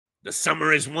The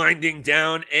summer is winding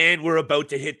down and we're about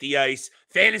to hit the ice.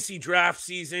 Fantasy draft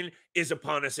season is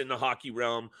upon us in the hockey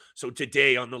realm. So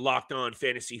today on the Locked On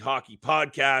Fantasy Hockey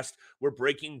podcast, we're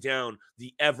breaking down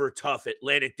the ever tough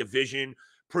Atlantic Division,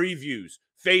 previews,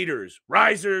 faders,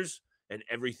 risers, and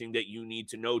everything that you need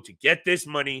to know to get this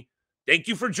money. Thank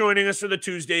you for joining us for the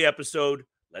Tuesday episode.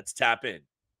 Let's tap in.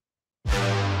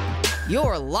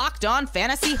 You're Locked On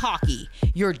Fantasy Hockey,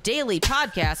 your daily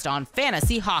podcast on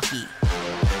fantasy hockey.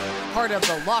 Part of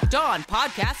the Locked On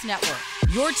Podcast Network,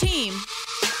 your team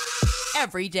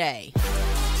every day.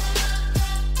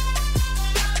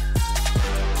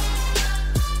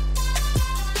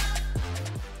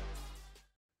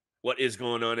 What is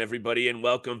going on, everybody, and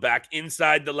welcome back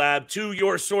inside the lab to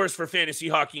your source for fantasy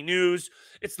hockey news.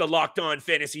 It's the Locked On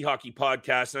Fantasy Hockey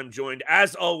Podcast. I'm joined,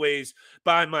 as always,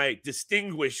 by my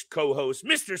distinguished co-host,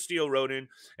 Mr. Steele Roden.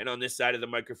 And on this side of the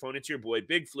microphone, it's your boy,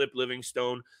 Big Flip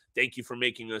Livingstone. Thank you for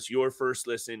making us your first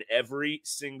listen every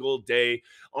single day.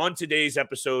 On today's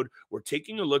episode, we're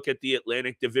taking a look at the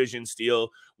Atlantic Division, Steele.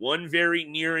 One very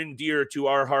near and dear to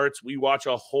our hearts. We watch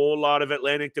a whole lot of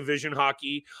Atlantic Division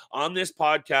hockey on this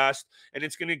podcast, and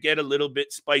it's going to get a little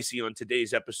bit spicy on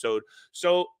today's episode.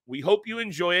 So we hope you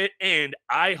enjoy it, and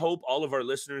I hope all of our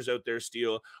listeners out there,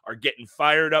 Steele, are getting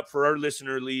fired up for our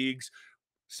listener leagues.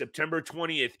 September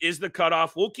 20th is the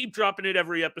cutoff. We'll keep dropping it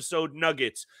every episode,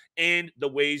 nuggets, and the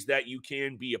ways that you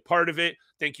can be a part of it.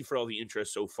 Thank you for all the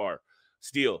interest so far.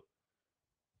 Steele,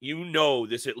 you know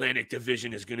this Atlantic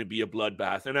Division is going to be a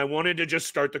bloodbath, and I wanted to just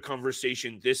start the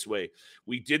conversation this way.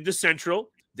 We did the Central,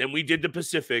 then we did the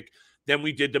Pacific, then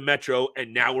we did the Metro,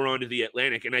 and now we're on to the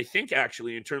Atlantic. And I think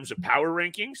actually in terms of power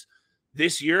rankings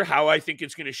this year, how I think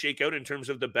it's going to shake out in terms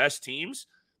of the best teams,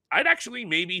 I'd actually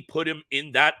maybe put them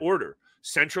in that order.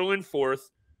 Central in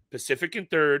fourth, Pacific in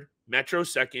third, Metro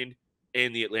second,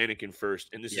 and the Atlantic in first.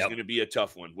 And this is going to be a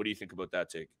tough one. What do you think about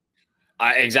that take?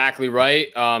 Exactly right.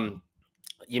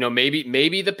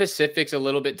 Maybe the Pacific's a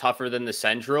little bit tougher than the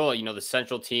Central. The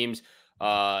Central teams,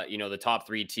 the top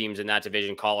three teams in that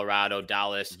division, Colorado,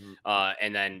 Dallas,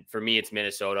 and then for me, it's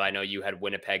Minnesota. I know you had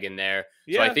Winnipeg in there.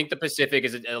 Yeah. So I think the Pacific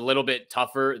is a little bit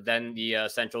tougher than the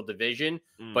Central Division.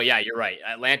 But yeah, you're right.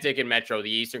 Atlantic and Metro,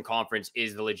 the Eastern Conference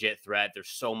is the legit threat. There's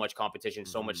so much competition,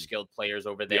 so much skilled players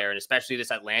over there, and especially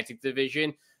this Atlantic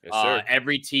Division. Yes,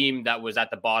 every team that was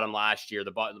at the bottom last year,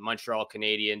 the Montreal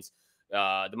Canadiens,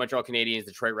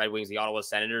 Detroit Red Wings, the Ottawa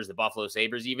Senators, the Buffalo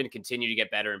Sabres, even continue to get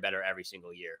better and better every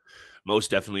single year.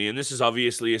 Most definitely. And this is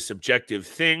obviously a subjective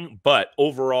thing, but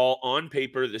overall, on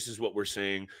paper, this is what we're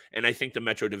saying. And I think the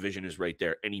Metro Division is right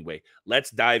there. Anyway,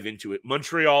 let's dive into it.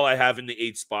 Montreal, I have in the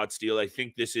 8th spot, Steele. I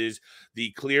think this is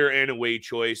the clear and away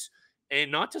choice.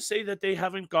 And not to say that they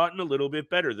haven't gotten a little bit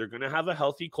better. They're going to have a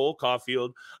healthy Cole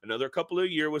Caufield, another couple of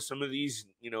years with some of these,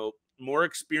 more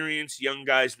experienced young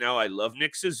guys now. I love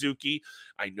Nick Suzuki.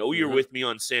 I know you're with me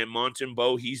on Sam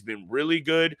Montembeault. He's been really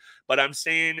good, but I'm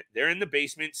saying they're in the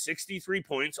basement, 63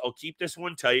 points. I'll keep this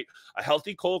one tight. A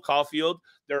healthy Cole Caufield.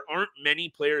 There aren't many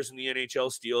players in the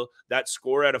NHL, Steele, that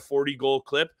score at a 40-goal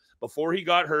clip. Before he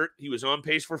got hurt, he was on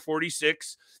pace for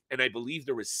 46, and I believe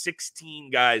there was 16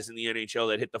 guys in the NHL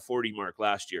that hit the 40 mark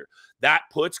last year. That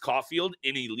puts Caufield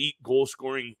in elite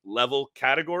goal-scoring level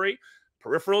category.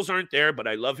 Peripherals aren't there, but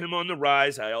I love him on the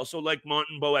rise. I also like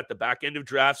Montembeault at the back end of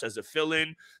drafts as a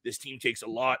fill-in. This team takes a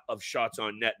lot of shots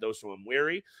on net, though, so I'm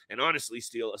wary. And honestly,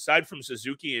 Steele, aside from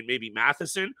Suzuki and maybe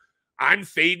Matheson, I'm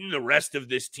fading the rest of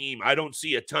this team. I don't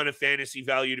see a ton of fantasy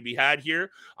value to be had here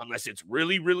unless it's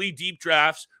really, really deep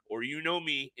drafts or you know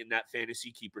me in that fantasy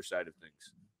keeper side of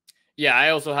things. Yeah, I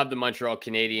also have the Montreal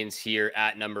Canadiens here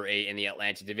at number 8 in the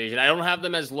Atlantic Division. I don't have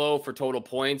them as low for total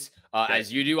points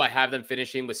as you do. I have them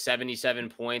finishing with 77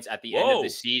 points at the end of the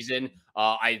season.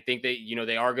 I think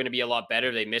they are going to be a lot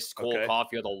better. They missed Cole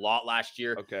Caufield a lot last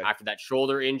year after that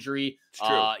shoulder injury.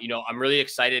 I'm really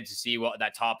excited to see what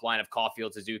that top line of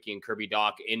Caufield, Suzuki, and Kirby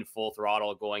Dach in full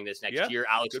throttle going this next year.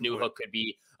 Alex Newhook could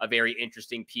be a very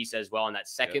interesting piece as well in that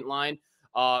second line.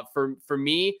 For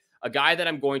me, a guy that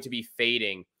I'm going to be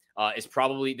fading is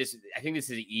probably this. I think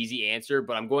this is an easy answer,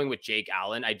 but I'm going with Jake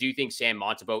Allen. I do think Sam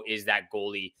Montembeault is that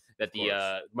goalie that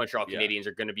the Montreal Canadiens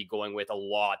are going to be going with a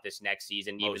lot this next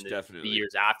season, even the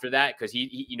years after that, because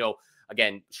he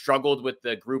again, struggled with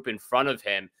the group in front of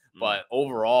him, but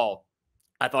overall,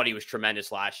 I thought he was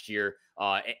tremendous last year,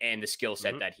 and the skill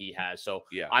set that he has. So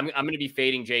I'm going to be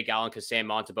fading Jake Allen because Sam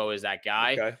Montembeault is that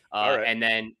guy. And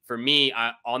then for me,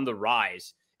 on the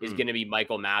rise, is going to be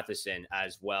Michael Matheson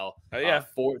as well. Oh, yeah.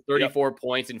 34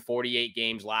 points in 48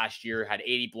 games last year, had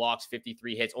 80 blocks,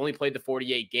 53 hits, only played the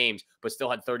 48 games, but still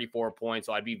had 34 points.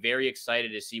 So I'd be very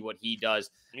excited to see what he does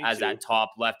as that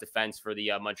top left defense for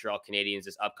the Montreal Canadiens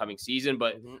this upcoming season.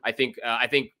 But I think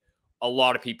a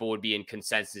lot of people would be in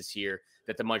consensus here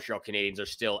that the Montreal Canadiens are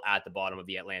still at the bottom of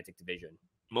the Atlantic Division.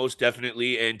 Most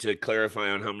definitely. And to clarify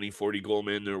on how many 40 goal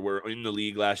men there were in the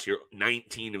league last year,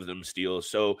 19 of them Steele.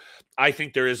 So I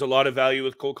think there is a lot of value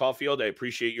with Cole Caufield. I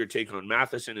appreciate your take on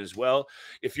Matheson as well.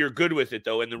 If you're good with it,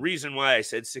 though, and the reason why I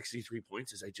said 63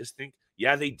 points is I just think,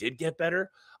 yeah, they did get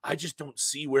better. I just don't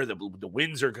see where the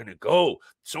wins are going to go.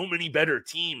 So many better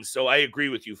teams. So I agree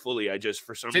with you fully. I just,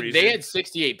 for some reason, they had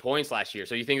 68 points last year.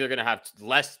 So you think they're going to have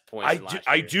less points than last year?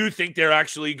 I do think they're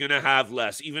actually going to have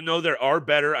less, even though there are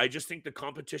better. I just think the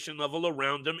competition level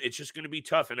around them, it's just going to be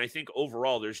tough. And I think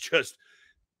overall, there's just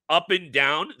up and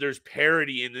down. There's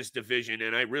parity in this division.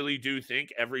 And I really do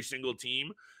think every single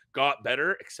team got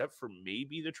better, except for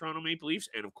maybe the Toronto Maple Leafs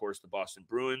and, of course, the Boston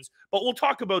Bruins. But we'll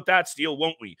talk about that, Steele,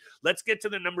 won't we? Let's get to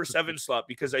the number 7 slot,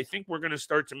 because I think we're going to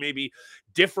start to maybe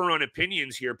differ on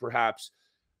opinions here, perhaps.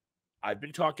 I've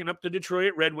been talking up the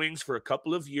Detroit Red Wings for a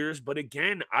couple of years, but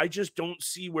again, I just don't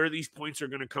see where these points are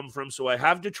going to come from. So I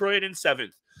have Detroit in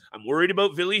 7th. I'm worried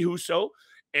about Ville Husso,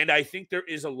 and I think there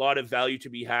is a lot of value to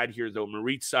be had here, though.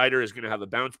 Moritz Seider is going to have a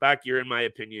bounce-back year, in my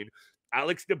opinion.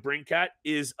 Alex DeBrincat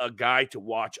is a guy to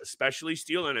watch, especially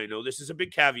Steele, and I know this is a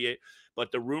big caveat,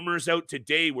 but the rumors out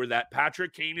today were that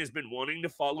Patrick Kane has been wanting to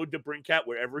follow DeBrincat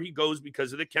wherever he goes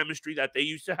because of the chemistry that they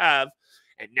used to have,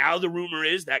 and now the rumor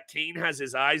is that Kane has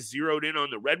his eyes zeroed in on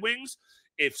the Red Wings.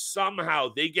 If somehow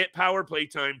they get power play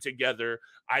time together,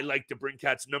 I like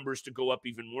DeBrincat's numbers to go up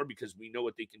even more because we know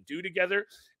what they can do together,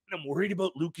 and I'm worried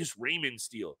about Lucas Raymond,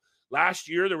 Steele. Last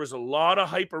year, there was a lot of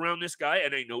hype around this guy,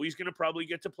 and I know he's going to probably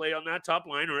get to play on that top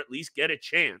line or at least get a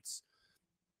chance.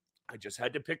 I just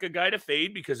had to pick a guy to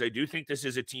fade because I do think this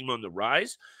is a team on the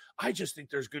rise. I just think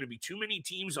there's going to be too many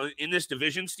teams in this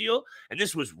division, Steele, and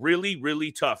this was really, really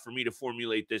tough for me to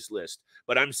formulate this list.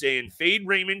 But I'm saying fade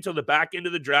Raymond till the back end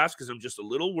of the draft because I'm just a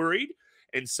little worried,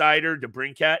 and Seider,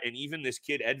 DeBrincat, and even this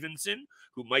kid Edvinsson,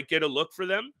 who might get a look for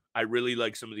them. I really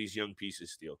like some of these young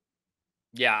pieces, Steele.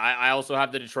 Yeah, I also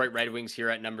have the Detroit Red Wings here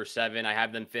at number 7. I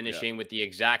have them finishing with the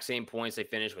exact same points they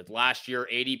finished with last year,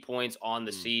 80 points on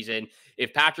the season.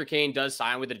 If Patrick Kane does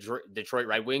sign with the Detroit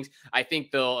Red Wings, I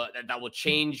think that will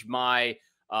change my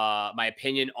my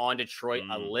opinion on Detroit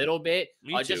a little bit.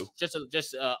 Me too. Just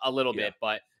a little bit,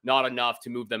 but not enough to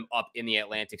move them up in the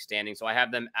Atlantic standing. So I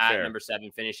have them at number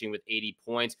 7, finishing with 80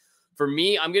 points. For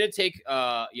me, I'm going to take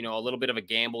a little bit of a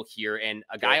gamble here, and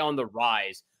a guy on the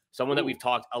rise. Someone that we've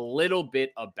talked a little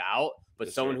bit about,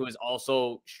 but someone who has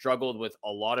also struggled with a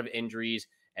lot of injuries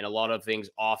and a lot of things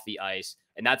off the ice.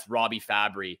 And that's Robbie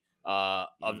Fabry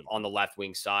on the left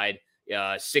wing side.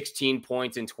 16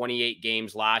 points in 28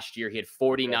 games last year. He had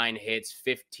 49 hits,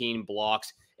 15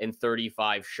 blocks, and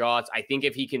 35 shots. I think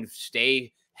if he can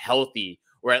stay healthy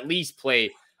or at least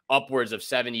play upwards of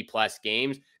 70+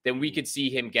 games, then we could see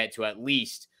him get to at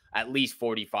least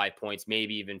 45 points,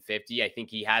 maybe even 50. I think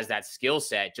he has that skill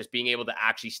set, just being able to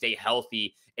actually stay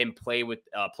healthy and play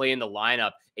in the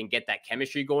lineup and get that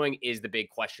chemistry going is the big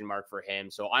question mark for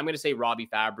him. So I'm going to say Robbie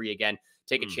Fabry again,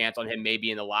 take a chance on him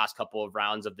maybe in the last couple of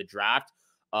rounds of the draft.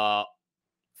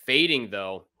 Fading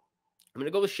though, I'm going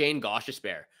to go with Shane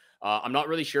Gostisbehere. I'm not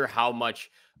really sure how much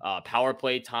power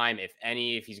play time, if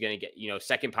any, if he's going to get,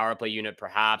 second power play unit,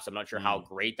 perhaps. I'm not sure how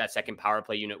great that second power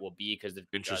play unit will be because the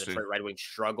Detroit Red Wings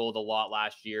struggled a lot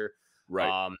last year. Right.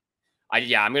 I'm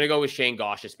going to go with Shane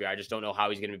Gostisbehere. I just don't know how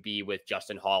he's going to be with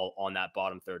Justin Hall on that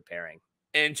bottom third pairing.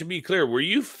 And to be clear, were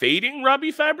you fading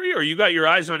Robbie Fabry or you got your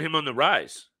eyes on him on the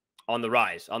rise? On the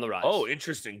rise. Oh,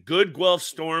 interesting. Good Guelph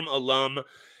Storm alum.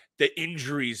 The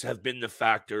injuries have been the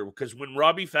factor because when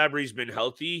Robbie Fabry's been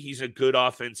healthy, he's a good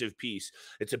offensive piece.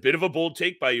 It's a bit of a bold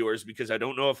take by yours because I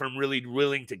don't know if I'm really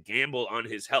willing to gamble on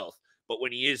his health. But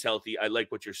when he is healthy, I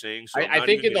like what you're saying. So I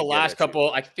think in the last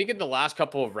couple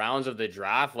of rounds of the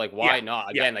draft, like why not?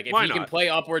 Again, like if he can play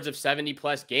upwards of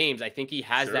 70+ games, I think he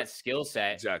has that skill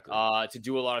set to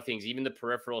do a lot of things, even the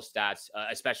peripheral stats,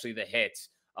 especially the hits.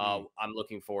 I'm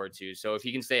looking forward to. So if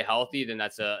he can stay healthy, then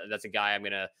that's a guy I'm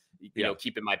gonna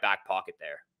keep in my back pocket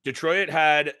there. Detroit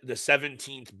had the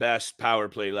 17th best power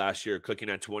play last year, clicking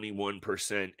at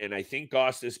 21%. And I think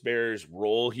Gostisbehere's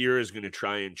role here is going to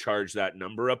try and charge that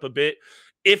number up a bit.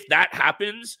 If that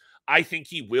happens, I think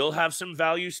he will have some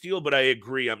value, Steele, but I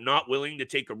agree. I'm not willing to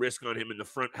take a risk on him in the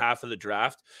front half of the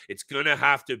draft. It's going to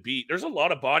have to be – there's a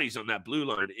lot of bodies on that blue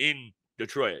line in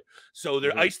Detroit. So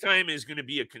their ice time is going to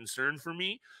be a concern for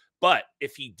me. But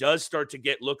if he does start to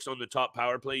get looks on the top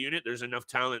power play unit, there's enough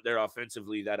talent there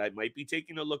offensively that I might be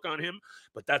taking a look on him.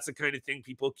 But that's the kind of thing,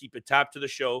 people, keep it tapped to the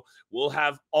show. We'll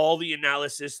have all the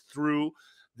analysis through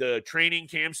the training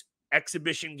camps,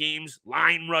 exhibition games,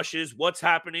 line rushes, what's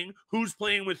happening, who's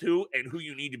playing with who, and who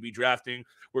you need to be drafting.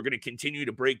 We're going to continue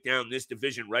to break down this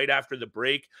division right after the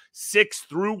break.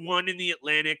 6-1 in the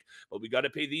Atlantic, but we got to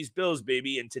pay these bills,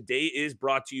 baby. And today is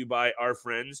brought to you by our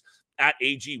friends at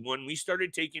AG1. We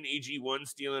started taking AG1,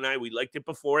 Steele and I. We liked it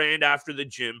before and after the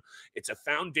gym. It's a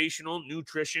foundational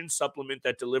nutrition supplement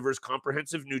that delivers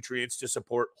comprehensive nutrients to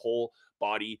support whole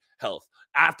body health.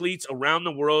 Athletes around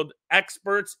the world,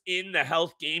 experts in the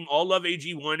health game, all love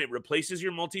AG1. It replaces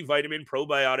your multivitamin,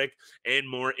 probiotic, and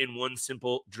more in one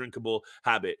simple drinkable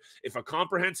habit. If a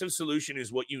comprehensive solution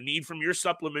is what you need from your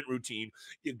supplement routine,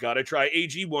 you got to try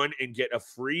AG1 and get a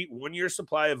free 1-year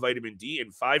supply of vitamin D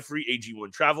and 5 free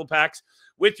AG1 travel packs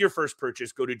with your first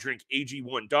purchase. Go to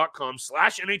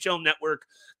drinkag1.com/NHL network.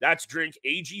 That's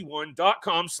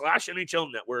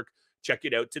drinkag1.com/NHL network. Check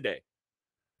it out today.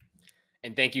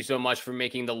 And thank you so much for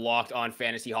making the Locked On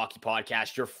Fantasy Hockey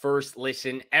Podcast your first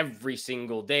listen every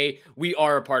single day. We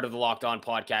are a part of the Locked On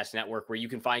Podcast Network, where you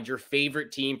can find your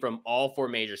favorite team from all 4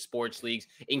 major sports leagues,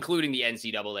 including the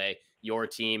NCAA, your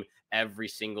team every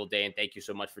single day. And thank you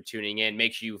so much for tuning in.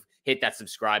 Make sure you hit that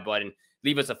subscribe button.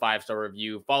 Leave us a 5-star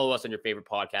review. Follow us on your favorite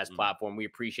podcast platform. We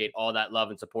appreciate all that love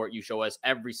and support you show us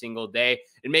every single day.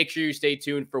 And make sure you stay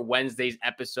tuned for Wednesday's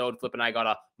episode. Flip and I got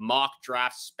a mock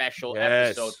draft special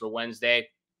episode for Wednesday.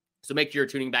 So make sure you're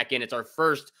tuning back in. It's our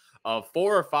first of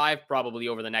 4 or 5 probably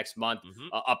over the next month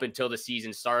up until the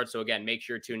season starts. So again, make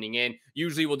sure you're tuning in.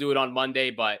 Usually we'll do it on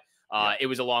Monday, but it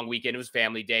was a long weekend. It was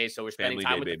family day. So we're spending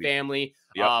time with the family.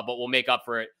 But we'll make up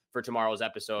for it for tomorrow's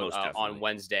episode on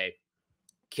Wednesday.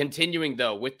 Continuing,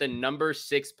 though, with the number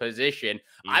 6 position,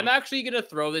 I'm actually going to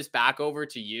throw this back over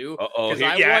to you. Put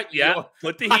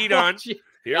the heat on.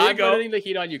 I'm putting the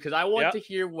heat on you because I want to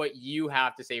hear what you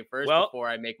have to say first before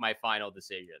I make my final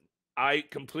decision. I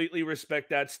completely respect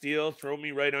that, Steele. Throw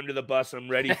me right under the bus.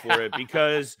 I'm ready for it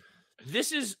because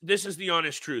this is the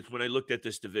honest truth. When I looked at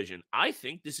this division, I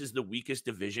think this is the weakest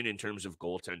division in terms of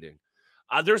goaltending.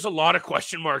 There's a lot of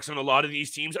question marks on a lot of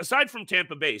these teams, aside from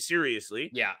Tampa Bay, seriously.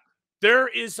 Yeah. There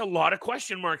is a lot of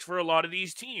question marks for a lot of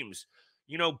these teams.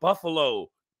 You know,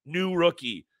 Buffalo, new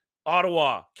rookie.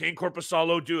 Ottawa, can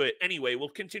Korpisalo do it? Anyway, we'll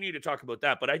continue to talk about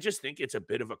that, but I just think it's a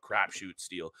bit of a crapshoot,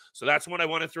 Steele. So that's what I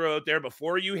want to throw out there.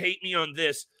 Before you hate me on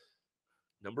this,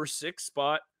 number 6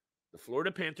 spot, the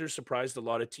Florida Panthers surprised a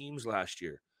lot of teams last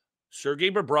year.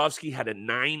 Sergei Bobrovsky had a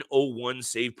 .901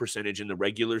 save percentage in the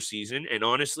regular season. And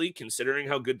honestly, considering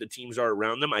how good the teams are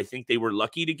around them, I think they were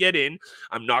lucky to get in.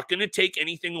 I'm not going to take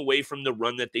anything away from the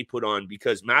run that they put on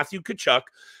because Matthew Tkachuk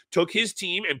took his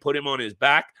team and put him on his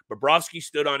back. Bobrovsky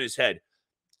stood on his head.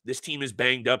 This team is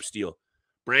banged up, Steele.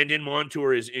 Brandon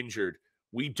Montour is injured.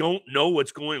 We don't know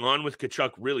what's going on with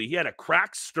Tkachuk, really. He had a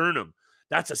cracked sternum.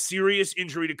 That's a serious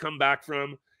injury to come back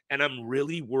from. And I'm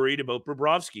really worried about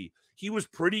Bobrovsky. He was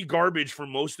pretty garbage for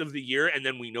most of the year, and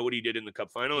then we know what he did in the Cup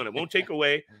final, and it won't take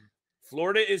away.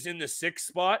 Florida is in the 6th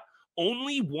spot,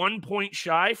 only 1 point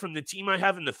shy from the team I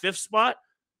have in the 5th spot,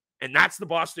 and that's the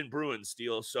Boston Bruins,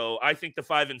 Steele. So I think the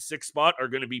 5 and 6 spot are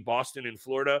going to be Boston and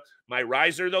Florida. My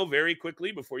riser, though, very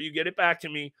quickly, before you get it back to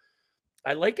me,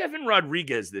 I like Evan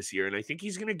Rodriguez this year, and I think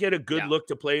he's going to get a good look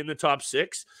to play in the top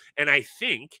 6, and I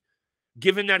think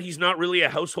given that he's not really a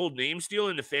household name, Steele,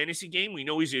 in the fantasy game, we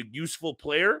know he's a useful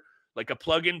player, like a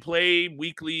plug-and-play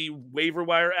weekly waiver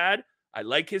wire ad. I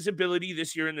like his ability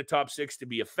this year in the top 6 to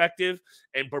be effective,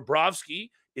 and Bobrovsky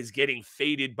is getting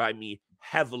faded by me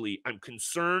heavily. I'm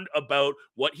concerned about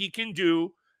what he can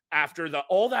do after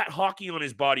all that hockey on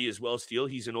his body as well, Steele.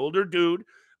 He's an older dude,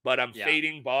 but I'm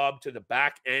fading Bob to the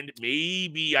back end.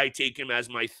 Maybe I take him as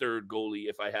my 3rd goalie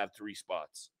if I have 3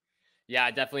 spots. Yeah,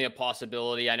 definitely a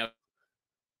possibility. I know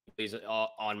he's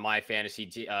on my fantasy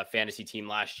team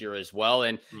last year as well,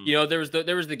 and you know there was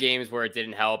the games where it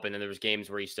didn't help, and then there was games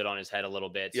where he stood on his head a little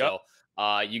bit. So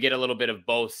you get a little bit of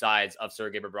both sides of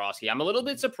Sergei Bobrovsky. I'm a little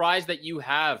bit surprised that you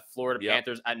have Florida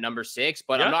Panthers at number 6,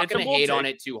 but I'm not going to hate on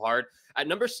it too hard. At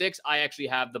number 6, I actually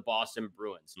have the Boston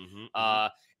Bruins,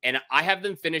 and I have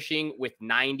them finishing with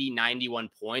 91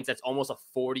 points. That's almost a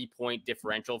 40-point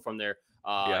differential from their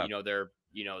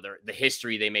the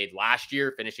history they made last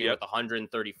year, finishing with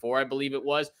 134, I believe it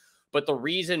was. But the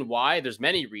reason why, there's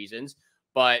many reasons,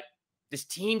 but this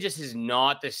team just is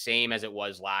not the same as it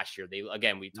was last year.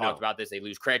 We talked about this. They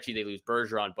lose Krejci, they lose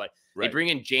Bergeron, but they bring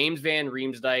in James Van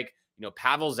Riemsdyk.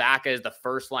 Pavel Zacha is the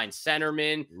first-line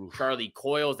centerman. Charlie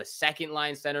Coyle is the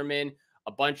second-line centerman.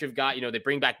 a bunch of guys. They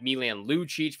bring back Milan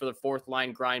Lucic for the fourth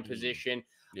line grind position.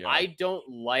 Yeah. I don't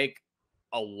like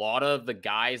a lot of the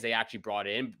guys they actually brought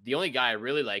in. The only guy I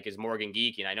really like is Morgan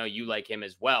Geekie, and I know you like him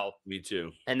as well. Me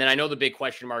too. And then I know the big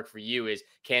question mark for you is,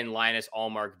 can Linus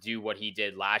Ullmark do what he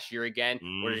did last year again?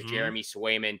 Or does Jeremy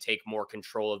Swayman take more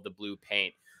control of the blue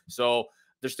paint? So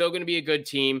they're still going to be a good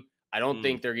team. I don't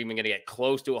think they're even going to get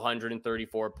close to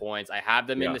 134 points. I have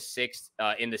them in the sixth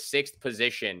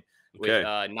position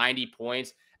with 90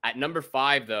 points. At number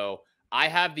 5, though, I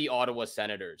have the Ottawa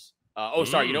Senators.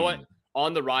 Sorry. You know what?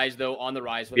 On the rise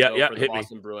for the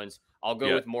Boston Bruins, I'll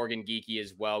go with Morgan Geekie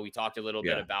as well. We talked a little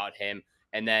bit about him.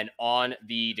 And then on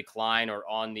the decline, or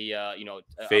on the,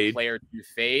 a player to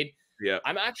fade,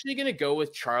 I'm actually going to go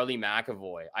with Charlie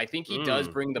McAvoy. I think he does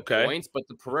bring the points, but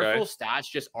the peripheral stats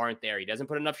just aren't there. He doesn't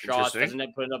put enough shots,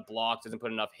 doesn't put enough blocks, doesn't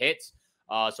put enough hits.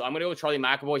 So I'm going to go with Charlie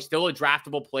McAvoy. Still a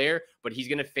draftable player, but he's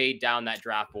going to fade down that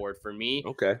draft board for me.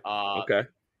 Okay.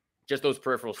 Just those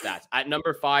peripheral stats. At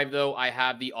number 5, though, I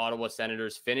have the Ottawa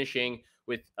Senators finishing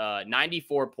with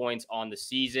 94 points on the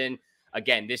season.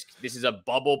 Again, this is a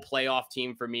bubble playoff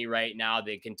team for me right now.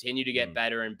 They continue to get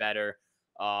better and better.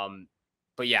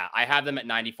 But yeah, I have them at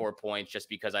 94 points just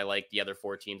because I like the other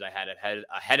 4 teams I had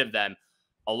ahead of them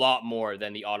a lot more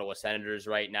than the Ottawa Senators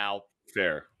right now.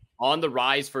 Fair. On the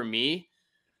rise for me,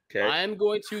 I'm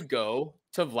going to go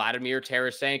to Vladimir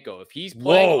Tarasenko. If he's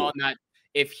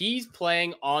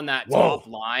playing on that top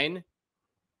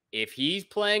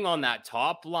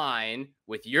line,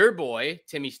 with your boy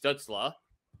Timmy Stützle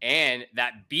and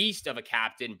that beast of a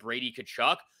captain Brady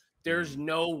Tkachuk, there's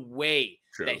no way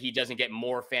that he doesn't get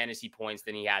more fantasy points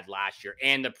than he had last year,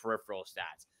 and the peripheral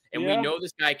stats. And we know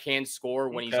this guy can score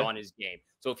when he's on his game.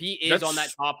 So if he is on that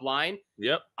top line,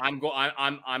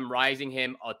 I'm rising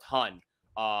him a ton.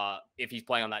 If he's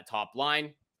playing on that top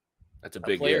line, that's a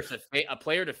big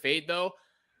player to fade, though.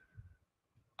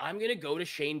 I'm going to go to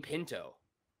Shane Pinto.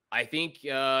 I think,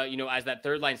 as that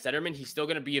third line centerman, he's still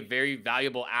going to be a very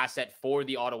valuable asset for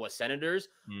the Ottawa Senators.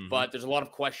 But there's a lot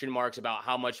of question marks about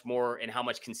how much more and how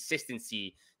much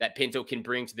consistency that Pinto can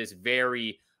bring to this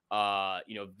very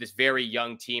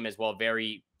young team as well,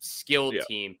 very skilled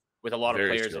team with a lot of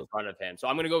players in front of him. So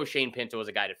I'm going to go with Shane Pinto as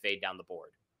a guy to fade down the board.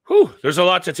 Whew, there's a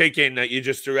lot to take in that you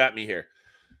just threw at me here.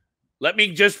 Let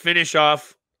me just finish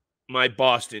off my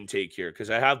Boston take here, because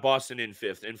I have Boston in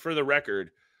 5th. And for the record,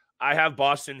 I have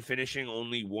Boston finishing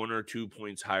only 1 or 2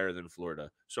 points higher than Florida.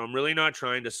 So I'm really not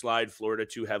trying to slide Florida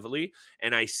too heavily.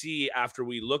 And I see, after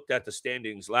we looked at the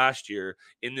standings last year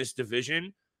in this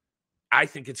division, I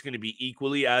think it's going to be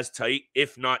equally as tight,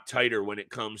 if not tighter, when it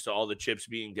comes to all the chips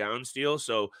being down, Steele.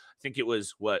 So I think it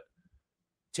was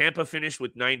Tampa finished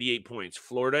with 98 points,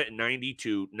 Florida at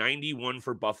 92, 91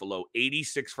 for Buffalo,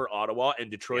 86 for Ottawa,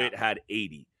 and Detroit had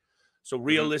 80. So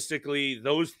realistically,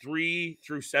 those 3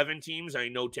 through 7 teams, I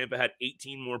know Tampa had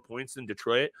 18 more points than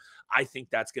Detroit. I think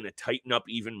that's going to tighten up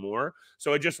even more.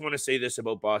 So I just want to say this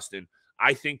about Boston.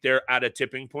 I think they're at a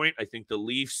tipping point. I think the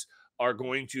Leafs are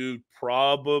going to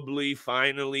probably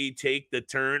finally take the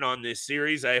turn on this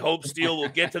series. I hope Steele will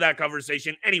get to that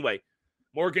conversation. Anyway,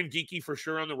 Morgan Geekie for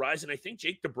sure on the rise, and I think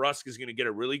Jake DeBrusk is going to get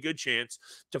a really good chance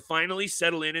to finally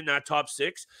settle in that top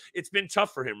 6. It's been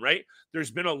tough for him, right?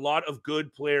 There's been a lot of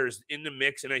good players in the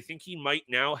mix, and I think he might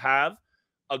now have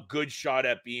a good shot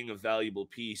at being a valuable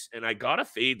piece. And I got to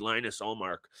fade Linus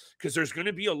Ullmark, because there's going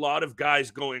to be a lot of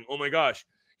guys going, oh my gosh,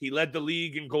 he led the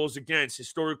league in goals against,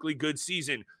 historically good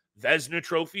season, Vezina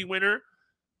Trophy winner.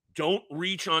 Don't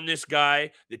reach on this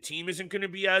guy. The team isn't going to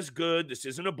be as good. This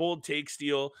isn't a bold take,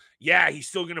 Steele. Yeah, he's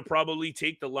still going to probably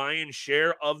take the lion's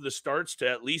share of the starts to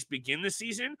at least begin the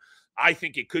season. I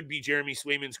think it could be Jeremy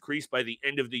Swayman's crease by the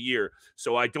end of the year.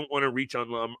 So I don't want to reach on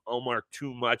Ullmark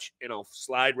too much, and I'll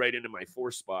slide right into my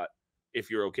 4th spot if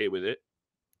you're okay with it.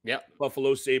 Yep.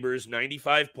 Buffalo Sabres,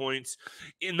 95 points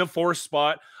in the 4th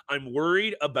spot. I'm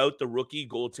worried about the rookie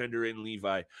goaltender in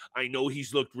Levi. I know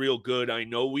he's looked real good. I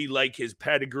know we like his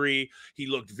pedigree. He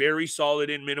looked very solid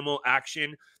in minimal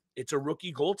action. It's a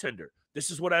rookie goaltender.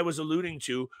 This is what I was alluding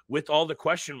to with all the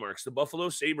question marks. The Buffalo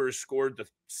Sabres scored the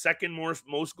 2nd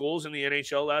most goals in the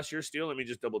NHL last year. Steele, let me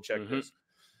just double check this.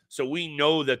 So we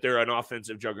know that they're an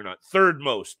offensive juggernaut. 3rd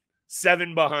most,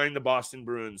 7 behind the Boston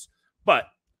Bruins. But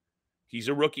he's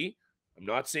a rookie. I'm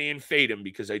not saying fade him,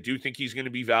 because I do think he's going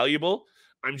to be valuable.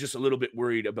 I'm just a little bit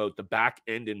worried about the back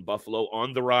end in Buffalo.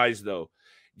 On the rise, though,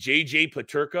 JJ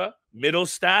Peterka,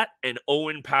 Middlestat, and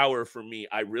Owen Power for me.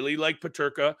 I really like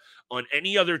Peterka. On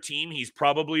any other team, he's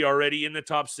probably already in the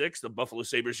top 6. The Buffalo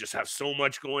Sabres just have so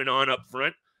much going on up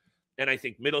front. And I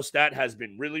think Middlestat has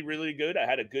been really, really good. I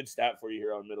had a good stat for you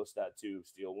here on Middlestat too.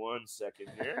 Steele, 1 second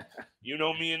here. You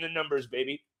know me and the numbers,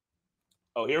 baby.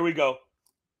 Oh, here we go.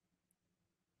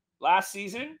 Last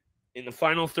season, in the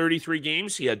final 33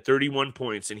 games, he had 31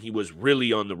 points, and he was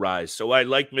really on the rise. So I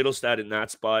like Middlestat in that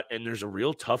spot, and there's a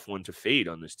real tough one to fade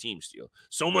on this team, Steele.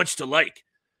 So much to like.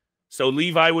 So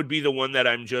Levi would be the one that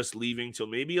I'm just leaving till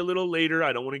maybe a little later.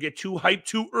 I don't want to get too hyped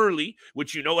too early,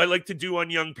 which you know I like to do on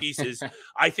young pieces.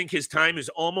 I think his time is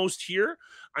almost here.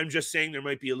 I'm just saying there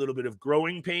might be a little bit of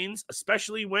growing pains,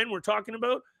 especially when we're talking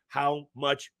about how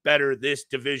much better this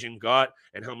division got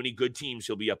and how many good teams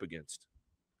he'll be up against.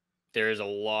 There's a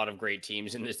lot of great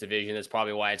teams in this division. That's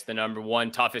probably why it's the number one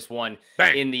toughest one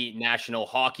in the National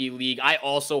Hockey League. I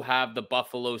also have the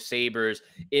Buffalo Sabres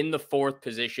in the 4th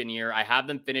position here. I have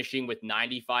them finishing with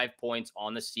 95 points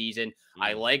on the season.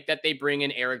 I like that they bring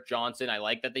in Erik Johnson. I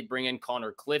like that they bring in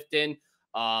Connor Clifton.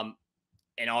 And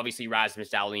obviously Rasmus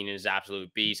Dahlin is an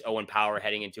absolute beast. Owen Power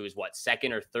heading into his,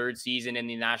 2nd or 3rd season in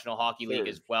the National Hockey League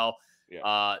as well.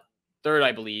 Yeah. 3rd,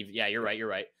 I believe. Yeah, you're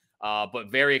right. But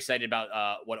very excited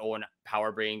about what Owen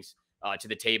Power brings to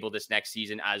the table this next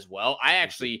season as well. I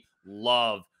actually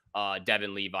love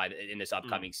Devon Levi in this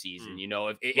upcoming season. You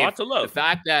know, lots of love.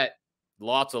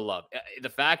 Lots of love. The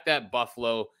fact that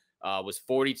Buffalo was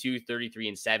 42, 33,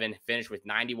 and 7, finished with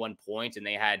 91 points, and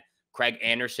they had Craig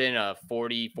Anderson, a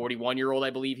 41-year-old, I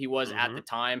believe he was at the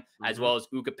time, as well as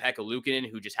Ukko-Pekka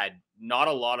Luukkonen, who just had not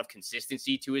a lot of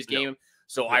consistency to his game.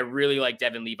 So I really like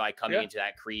Devon Levi coming into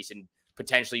that crease and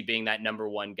potentially being that number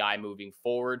 1 guy moving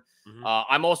forward.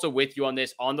 I'm also with you on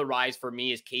this. On the rise for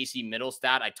me is Casey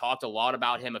Middlestat. I talked a lot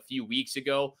about him a few weeks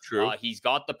ago. He's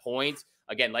got the points.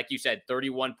 Again, like you said,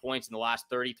 31 points in the last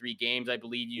 33 games, I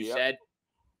believe you said.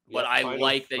 But I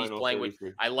like that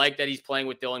he's playing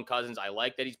with Dylan Cousins. I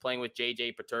like that he's playing with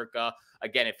JJ Peterka.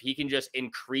 Again, if he can just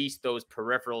increase those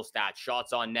peripheral stats,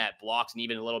 shots on net, blocks, and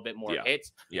even a little bit more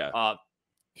hits,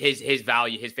 his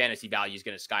value, his fantasy value is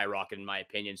going to skyrocket, in my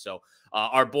opinion. So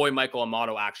our boy Michael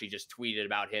Amato actually just tweeted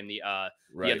about him the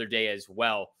other day as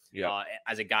well,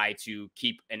 as a guy to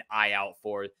keep an eye out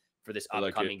for this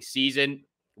upcoming season.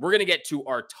 We're going to get to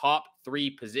our top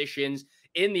 3 positions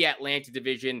in the Atlantic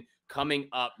Division coming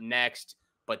up next.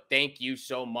 But thank you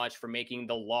so much for making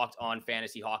the Locked On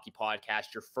Fantasy Hockey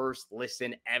Podcast your first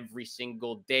listen every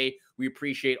single day. We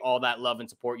appreciate all that love and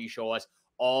support you show us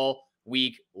all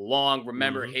week long.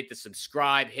 Remember, hit the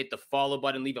subscribe, hit the follow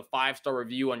button, leave a 5-star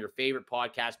review on your favorite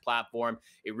podcast platform.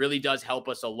 It really does help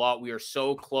us a lot. We are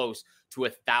so close to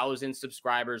 1,000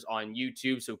 subscribers on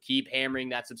YouTube, so keep hammering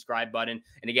that subscribe button.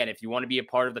 And again, if you want to be a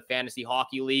part of the Fantasy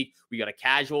Hockey League, we got a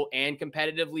casual and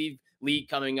competitive league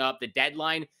coming up. The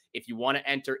deadline, if you want to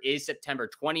enter, is September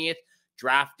 20th.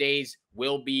 Draft days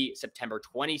will be September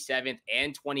 27th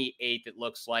and 28th, it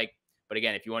looks like. But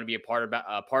again, if you want to be a part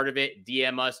of it,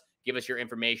 DM us. Give us your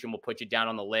information. We'll put you down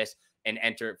on the list and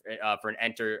enter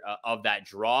of that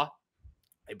draw.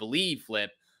 I believe, Flip,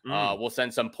 we'll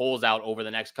send some polls out over the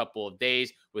next couple of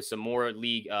days with some more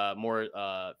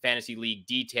fantasy league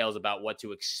details about what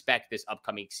to expect this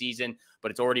upcoming season.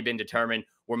 But it's already been determined.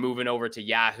 We're moving over to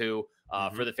Yahoo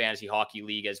for the Fantasy Hockey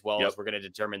League, as well as we're going to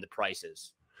determine the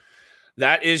prices.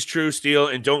 That is true, Steele.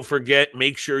 And don't forget,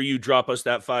 make sure you drop us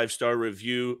that 5-star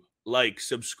review, like,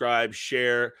 subscribe,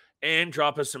 share, and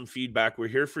drop us some feedback. We're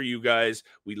here for you guys.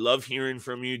 We love hearing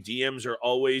from you. DMs are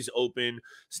always open.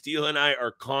 Steele and I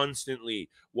are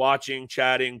constantly watching,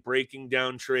 chatting, breaking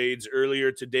down trades.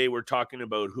 Earlier today, we're talking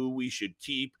about who we should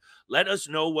keep. Let us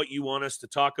know what you want us to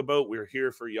talk about. We're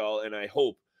here for y'all, and I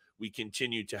hope we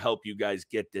continue to help you guys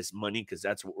get this money, because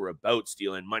that's what we're about,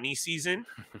 Steele. And money season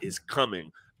is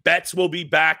coming. Bets will be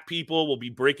back, people. We'll be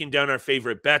breaking down our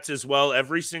favorite bets as well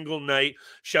every single night.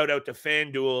 Shout out to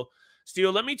FanDuel.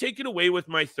 Steele, let me take it away with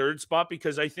my 3rd spot,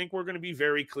 because I think we're going to be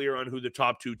very clear on who the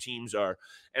top 2 teams are.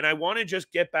 And I want to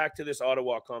just get back to this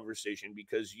Ottawa conversation,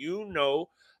 because you know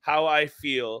how I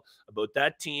feel about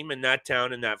that team and that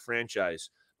town and that franchise.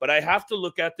 But I have to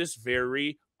look at this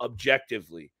very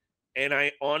objectively. And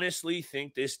I honestly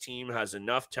think this team has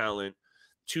enough talent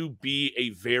to be a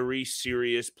very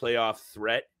serious playoff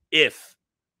threat if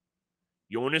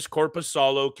Joonas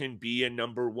Korpisalo can be a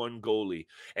number 1 goalie.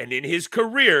 And in his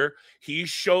career, he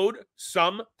showed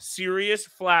some serious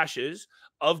flashes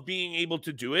of being able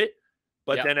to do it.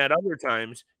 But then at other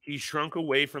times, he shrunk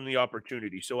away from the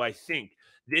opportunity. So I think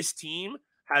this team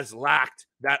has lacked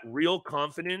that real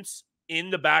confidence in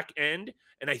the back end.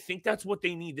 And I think that's what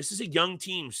they need. This is a young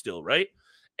team still, right?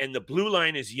 And the blue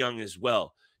line is young as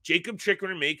well. Jacob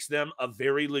Trickner makes them a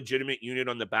very legitimate unit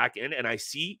on the back end, and I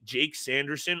see Jake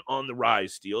Sanderson on the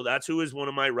rise, Steele. That's who is one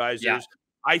of my risers.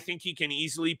 I think he can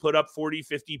easily put up 40,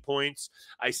 50 points.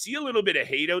 I see a little bit of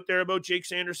hate out there about Jake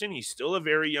Sanderson. He's still a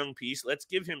very young piece. Let's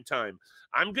give him time.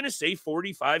 I'm going to say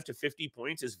 45 to 50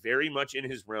 points is very much in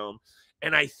his realm.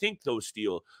 And I think, though,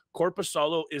 Steele,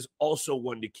 Korpisalo is also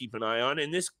one to keep an eye on.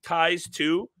 And this ties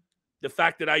to the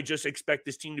fact that I just expect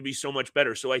this team to be so much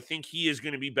better. So I think he is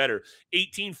going to be better.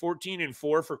 18, 14, and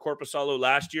 4 for Korpisalo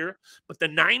last year. But the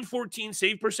 9-14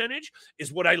 save percentage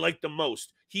is what I like the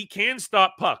most. He can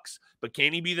stop pucks, but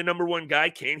can he be the number one guy?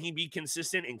 Can he be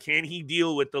consistent? And can he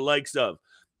deal with the likes of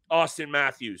Austin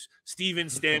Matthews, Steven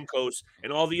Stamkos,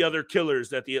 and all the other killers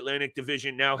that the Atlantic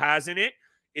Division now has in it?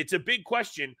 It's a big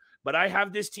question, but I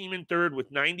have this team in third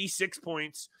with 96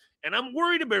 points. And I'm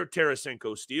worried about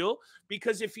Tarasenko, Steele,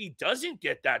 because if he doesn't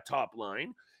get that top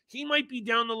line, he might be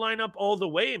down the lineup all the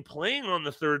way and playing on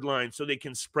the third line so they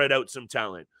can spread out some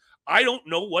talent. I don't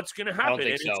know what's going to happen. I don't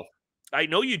think so. I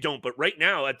know you don't, but right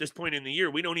now, at this point in the year,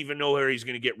 we don't even know where he's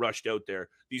going to get rushed out there.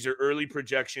 These are early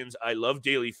projections. I love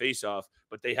daily faceoff,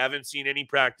 but they haven't seen any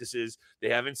practices. They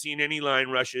haven't seen any line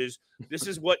rushes. This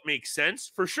is what makes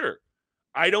sense for sure.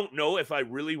 I don't know if I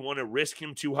really want to risk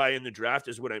him too high in the draft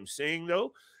is what I'm saying,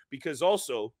 though. Because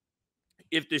also,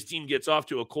 if this team gets off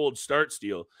to a cold start,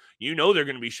 Steele, you know they're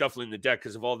going to be shuffling the deck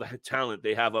because of all the talent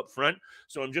they have up front.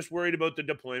 So I'm just worried about the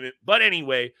deployment. But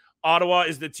anyway, Ottawa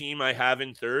is the team I have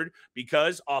in third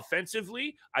because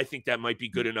offensively, I think that might be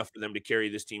good enough for them to carry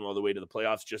this team all the way to the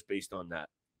playoffs just based on that.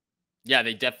 Yeah,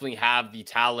 they definitely have the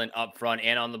talent up front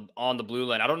and on the blue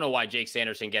line. I don't know why Jake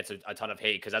Sanderson gets a ton of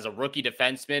hate because as a rookie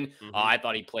defenseman, I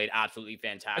thought he played absolutely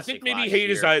fantastic. I think maybe hate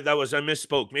is I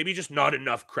misspoke. Maybe just not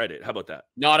enough credit. How about that?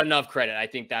 Not enough credit. I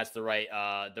think that's the right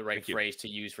phrase to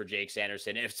use for Jake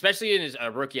Sanderson, especially as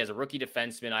a rookie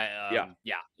defenseman.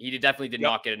 He definitely did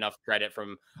not get enough credit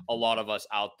from a lot of us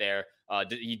out there.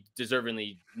 He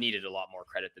deservingly needed a lot more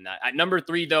credit than that. At number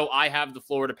 3, though, I have the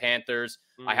Florida Panthers.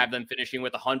 I have them finishing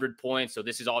with 100 points. So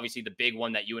this is obviously the big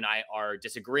one that you and I are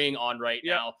disagreeing on right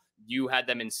now. You had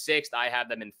them in 6th. I have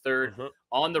them in 3rd.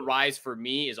 On the rise for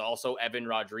me is also Evan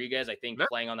Rodriguez. I think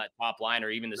playing on that top line or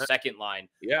even the second line.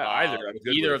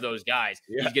 Either of those guys.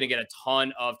 He's going to get a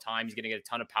ton of time. He's going to get a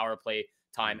ton of power play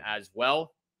time as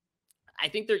well. I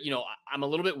think they're, I'm a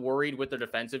little bit worried with their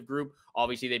defensive group.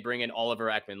 Obviously, they bring in Oliver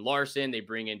Ekman-Larsson. They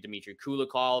bring in Dmitry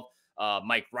Kulikov,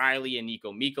 Mike Riley, and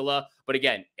Nico Mikkola. But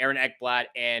again, Aaron Ekblad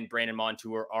and Brandon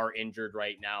Montour are injured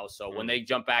right now. So when they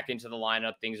jump back into the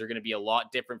lineup, things are going to be a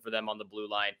lot different for them on the blue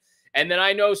line. And then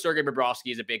I know Sergei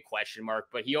Bobrovsky is a big question mark,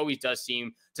 but he always does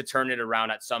seem to turn it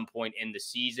around at some point in the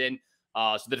season.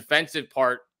 So the defensive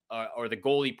part or the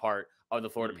goalie part of the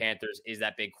Florida Panthers is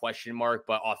that big question mark,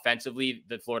 but offensively,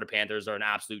 the Florida Panthers are an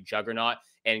absolute juggernaut.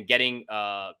 And getting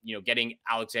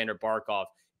Alexander Barkov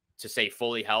to stay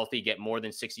fully healthy, get more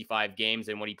than 65 games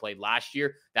than what he played last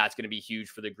year, that's going to be huge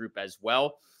for the group as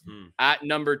well. At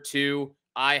number 2,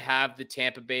 I have the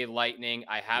Tampa Bay Lightning.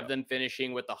 I have them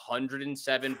finishing with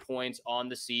 107 points on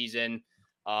the season.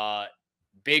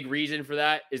 Big reason for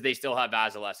that is they still have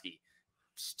Vasilevsky.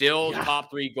 Still top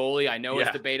 3 goalie. I know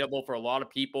it's debatable for a lot of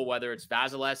people, whether it's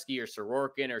Vasilevsky or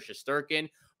Sorokin or Shesterkin,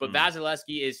 but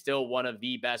Vasilevsky is still one of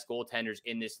the best goaltenders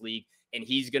in this league, and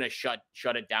he's going to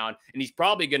shut it down. And he's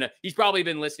probably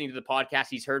been listening to the podcast.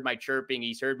 He's heard my chirping.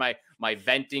 He's heard my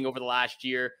venting over the last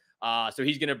year. So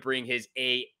he's going to bring his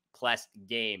A+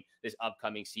 game this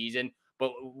upcoming season.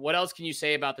 But what else can you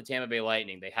say about the Tampa Bay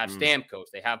Lightning? They have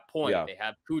Stamkos, they have Point, they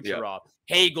have Kucherov.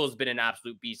 Hagel's been an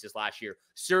absolute beast this last year.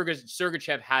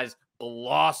 Sergachev has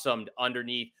blossomed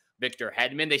underneath Victor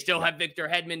Hedman. They still have Victor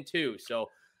Hedman too.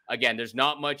 So again, there's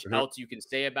not much else you can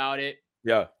say about it.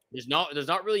 There's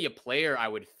not really a player I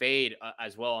would fade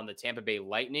as well on the Tampa Bay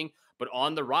Lightning, but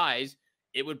on the rise,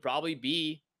 it would probably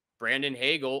be Brandon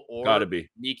Hagel or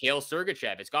Mikhail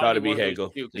Sergachev. It's got to be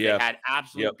Hagel because they had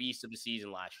absolute beasts of the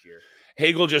season last year.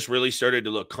 Hagel just really started to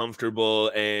look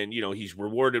comfortable, and, he's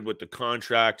rewarded with the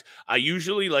contract. I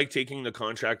usually like taking the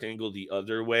contract angle the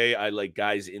other way. I like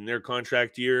guys in their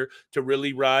contract year to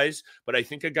really rise, but I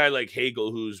think a guy like Hagel,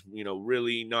 who's,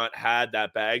 really not had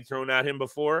that bag thrown at him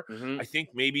before, I think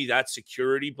maybe that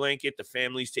security blanket the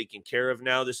family's taken care of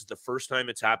now. This is the first time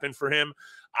it's happened for him.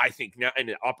 I think now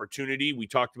an opportunity. We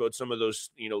talked about some of those,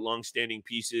 long-standing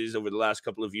pieces over the last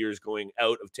couple of years going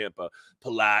out of Tampa,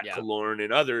 Palat, Killorn,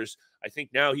 and others. I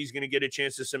think now he's going to get a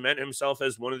chance to cement himself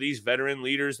as one of these veteran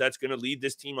leaders that's going to lead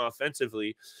this team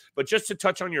offensively. But just to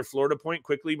touch on your Florida point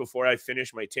quickly before I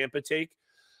finish my Tampa take,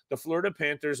 the Florida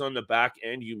Panthers on the back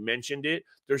end, you mentioned it.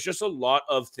 There's just a lot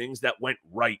of things that went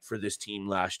right for this team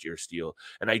last year, Steele.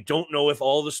 And I don't know if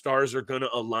all the stars are going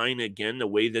to align again the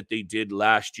way that they did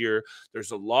last year.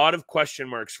 There's a lot of question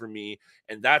marks for me,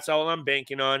 and that's all I'm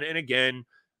banking on. And again,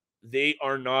 they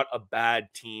are not a bad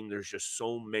team. There's just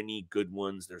so many good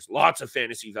ones. There's lots of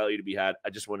fantasy value to be had.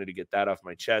 I just wanted to get that off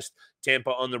my chest.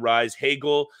 Tampa on the rise.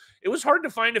 Hagel. It was hard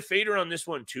to find a fader on this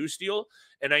one too, Steele.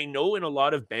 And I know in a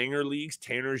lot of banger leagues,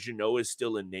 Tanner Jeannot is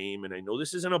still a name. And I know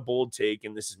this isn't a bold take,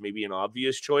 and this is maybe an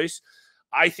obvious choice.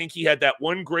 I think he had that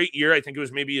one great year. I think it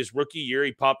was maybe his rookie year.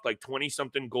 He popped like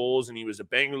 20-something goals, and he was a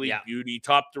banger league beauty,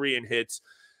 top 3 in hits.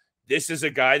 This is a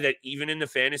guy that even in the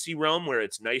fantasy realm where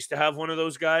it's nice to have one of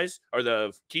those guys, or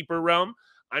the keeper realm,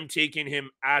 I'm taking him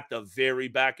at the very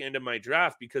back end of my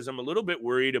draft because I'm a little bit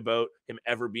worried about him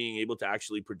ever being able to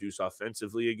actually produce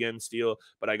offensively again, Steele.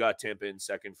 But I got Tampa in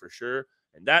second for sure.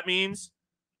 And that means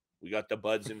we got the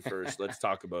Buds in first. Let's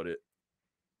talk about it.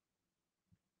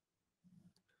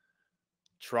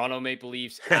 Toronto Maple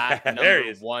Leafs at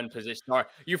number 1 position.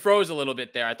 You froze a little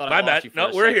bit there. I thought I lost you for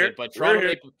a second. Here. But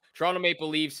Toronto Maple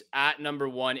Leafs at number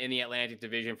 1 in the Atlantic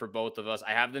Division for both of us.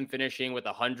 I have them finishing with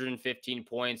 115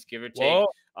 points, give or take.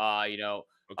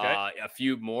 A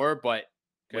few more. But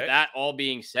with that all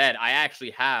being said, I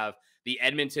actually have the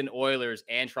Edmonton Oilers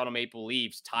and Toronto Maple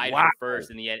Leafs tied for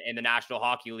first in the National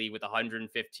Hockey League with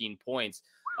 115 points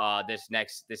this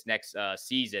next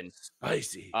season.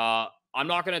 Spicy. I'm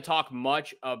not going to talk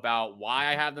much about why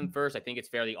I have them first. I think it's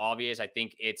fairly obvious. I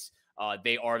think it's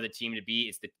they are the team to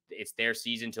beat. It's their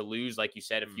season to lose, like you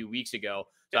said a few weeks ago.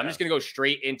 So I'm just going to go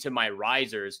straight into my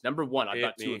risers. Number 1, I've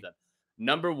got 2 of them.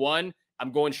 Number 1,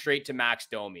 I'm going straight to Max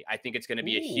Domi. I think it's going to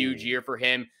be a huge year for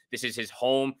him. This is his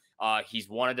home. He's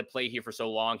wanted to play here for so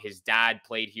long. His dad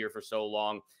played here for so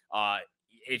long.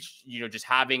 It's, just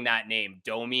having that name,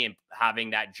 Domi, and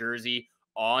having that jersey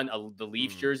on the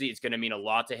Leafs jersey, it's going to mean a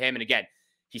lot to him. And again,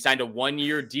 he signed a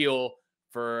 1-year deal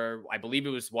for, I believe it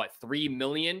was $3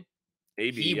 million.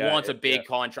 He wants a big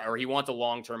contract, or he wants a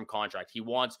long-term contract. He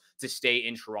wants to stay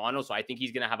in Toronto. So I think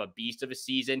he's going to have a beast of a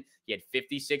season. He had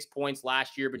 56 points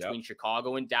last year between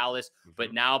Chicago and Dallas,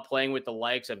 but now playing with the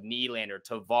likes of Nylander,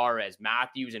 Tavares,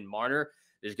 Matthews, and Marner,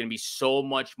 there's going to be so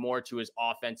much more to his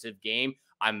offensive game.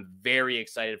 I'm very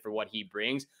excited for what he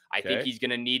brings. I think he's going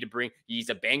to need to he's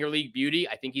a banger league beauty.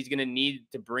 I think he's going to need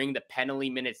to bring the penalty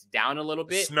minutes down a little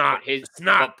bit.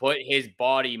 But put his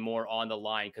body more on the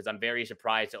line, because I'm very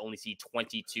surprised to only see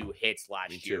 22 hits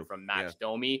last year from Max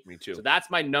Domi. Me too. So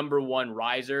that's my number 1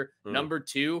 riser. Number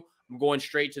 2, I'm going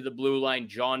straight to the blue line,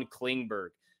 John Klingberg.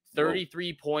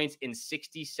 33 points in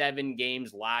 67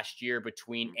 games last year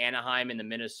between Anaheim and the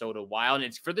Minnesota Wild. And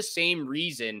it's for the same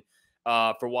reason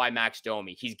for why Max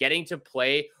Domi. He's getting to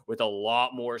play with a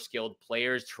lot more skilled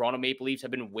players. Toronto Maple Leafs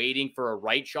have been waiting for a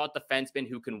right shot defenseman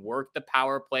who can work the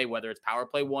power play, whether it's power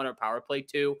play 1 or power play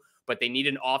 2, but they need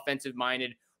an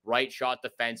offensive-minded right shot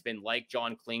defenseman like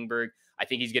John Klingberg. I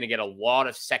think he's going to get a lot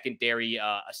of secondary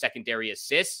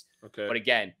assists. Okay. But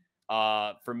again,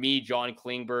 for me, John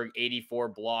Klingberg, 84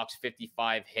 blocks,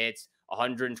 55 hits,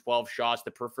 112 shots. The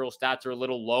peripheral stats are a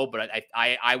little low, but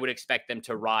I would expect them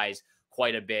to rise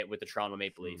quite a bit with the Toronto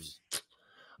Maple Leafs.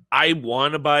 I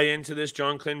want to buy into this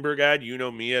John Klingberg ad. You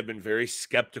know me, I've been very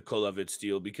skeptical of it,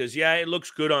 Steele, because it looks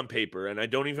good on paper, and I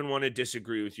don't even want to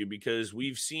disagree with you, because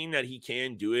we've seen that he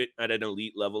can do it at an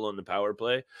elite level on the power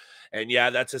play. And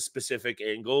that's a specific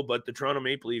angle, but the Toronto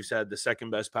Maple Leafs had the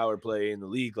second best power play in the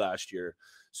league last year.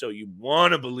 So you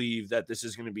want to believe that this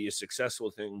is going to be a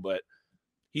successful thing, but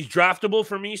he's draftable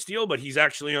for me, Steele, but he's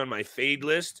actually on my fade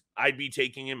list. I'd be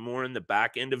taking him more in the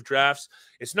back end of drafts.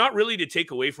 It's not really to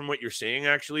take away from what you're saying,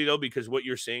 actually, though, because what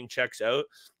you're saying checks out.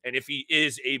 And if he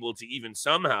is able to even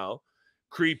somehow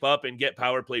creep up and get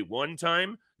power play 1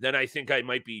 time, then I think I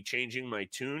might be changing my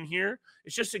tune here.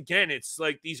 It's just, again, it's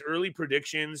like these early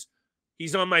predictions.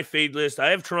 He's on my fade list.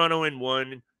 I have Toronto in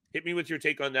 1. Hit me with your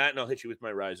take on that, and I'll hit you with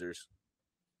my risers.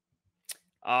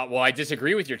 Well, I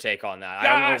disagree with your take on that. I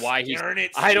don't know why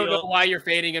I don't know why you're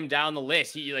fading him down the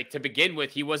list. To begin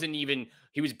with, he was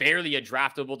barely a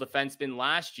draftable defenseman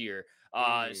last year.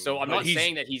 So I'm not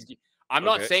saying that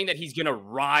he's going to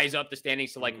rise up the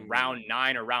standings to like round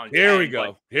 9 or round 10. Here we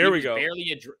go.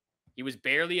 He was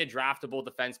barely a draftable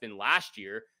defenseman last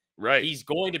year. Right. He's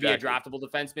going to be a draftable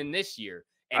defenseman this year.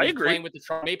 And he's playing with the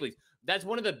Toronto Maple Leafs. That's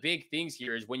one of the big things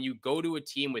here is when you go to a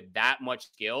team with that much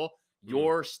skill,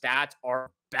 your stats are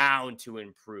bound to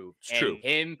improve. It's true.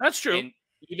 That's true. And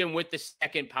even with the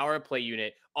second power play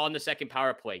unit, on the second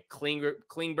power play.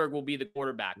 Klingberg will be the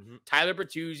quarterback. Tyler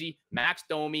Bertuzzi, Max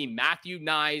Domi, Matthew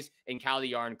Knies, and Calle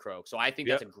Yarncroke. So I think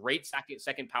that's a great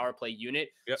second power play unit.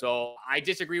 So I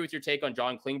disagree with your take on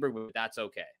John Klingberg, but that's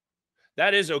okay.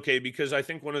 That is okay, because I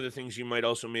think one of the things you might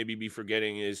also maybe be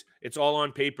forgetting is it's all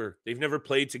on paper. They've never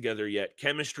played together yet.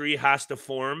 Chemistry has to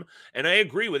form. And I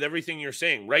agree with everything you're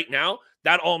saying. Right now,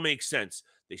 that all makes sense.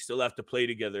 They still have to play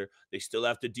together. They still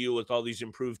have to deal with all these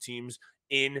improved teams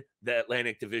in the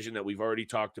Atlantic Division that we've already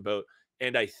talked about.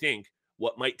 And I think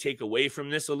what might take away from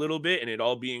this a little bit, and it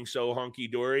all being so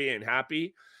hunky-dory and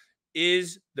happy,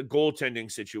 is the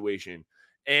goaltending situation.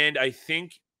 And I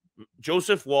think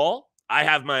Joseph Woll, I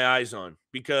have my eyes on,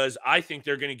 because I think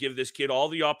they're going to give this kid all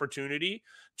the opportunity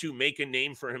to make a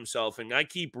name for himself. And I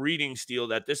keep reading, Steele,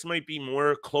 that this might be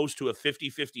more close to a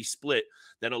 50-50 split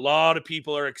than a lot of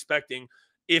people are expecting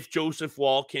if Joseph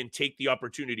Woll can take the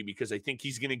opportunity, because I think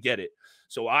he's going to get it.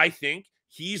 So I think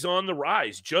he's on the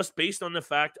rise, just based on the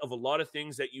fact of a lot of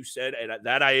things that you said, and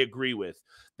that I agree with,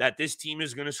 that this team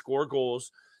is going to score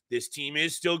goals. This team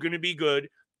is still going to be good.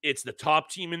 It's the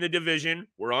top team in the division.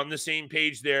 We're on the same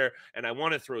page there. And I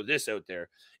want to throw this out there.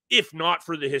 If not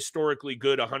for the historically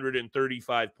good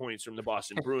 135 points from the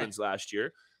Boston Bruins last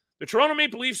year, the Toronto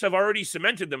Maple Leafs have already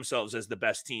cemented themselves as the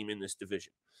best team in this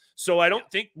division. So I don't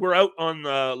think we're out on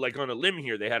on a limb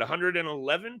here. They had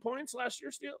 111 points last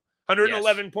year, Steele.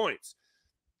 111 points.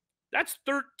 That's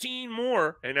 13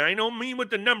 more. And I don't mean with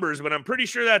the numbers, but I'm pretty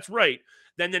sure that's right.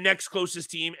 Than the next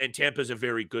closest team. And Tampa's a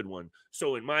very good one.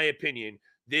 So in my opinion,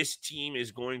 this team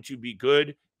is going to be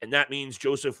good, and that means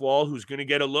Joseph Woll, who's going to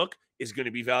get a look, is going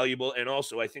to be valuable. And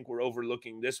also, I think we're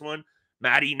overlooking this one.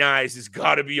 Matty Knies has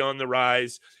got to be on the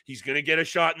rise. He's going to get a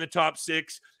shot in the top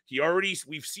 6.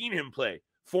 We've seen him play.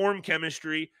 Form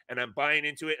chemistry, and I'm buying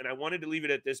into it. And I wanted to leave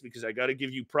it at this because I got to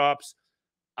give you props.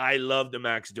 I love the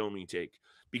Max Domi take,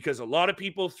 because a lot of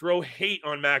people throw hate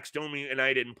on Max Domi, and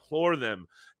I'd implore them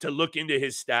to look into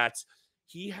his stats.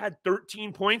 He had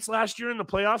 13 points last year in the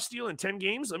playoff, Steele, in 10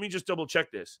 games. Let me just double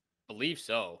check this. Believe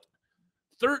so.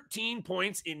 13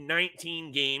 points in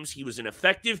 19 games. He was an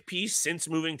effective piece since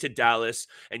moving to Dallas.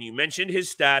 And you mentioned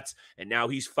his stats, and now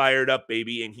he's fired up,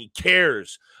 baby. And he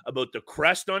cares about the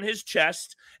crest on his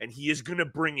chest, and he is going to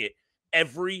bring it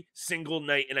every single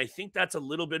night. And I think that's a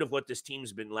little bit of what this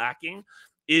team's been lacking,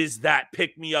 is that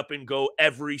pick me up and go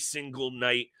every single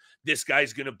night. This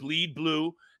guy's going to bleed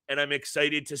blue. And I'm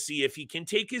excited to see if he can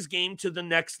take his game to the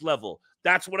next level.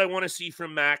 That's what I want to see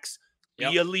from Max.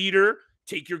 Be a leader.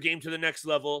 Take your game to the next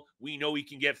level. We know he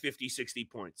can get 50, 60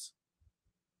 points.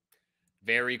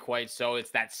 Very quite so.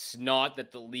 It's that snot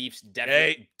that the Leafs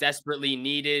desperately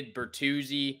needed.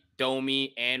 Bertuzzi,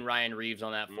 Domi, and Ryan Reeves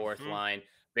on that fourth line.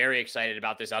 Very excited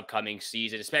about this upcoming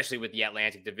season, especially with the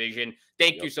Atlantic Division.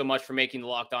 Thank you so much for making the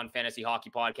Locked On Fantasy Hockey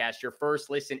Podcast your first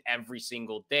listen every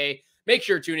single day. Make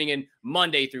sure you're tuning in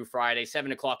Monday through Friday,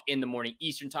 7 o'clock in the morning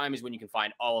Eastern time is when you can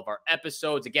find all of our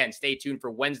episodes. Again, stay tuned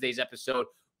for Wednesday's episode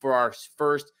for our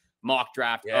first mock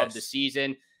draft of the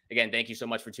season. Again, thank you so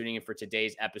much for tuning in for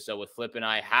today's episode with Flip and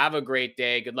I. Have a great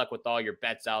day. Good luck with all your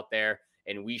bets out there,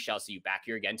 and we shall see you back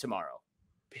here again tomorrow.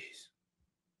 Peace.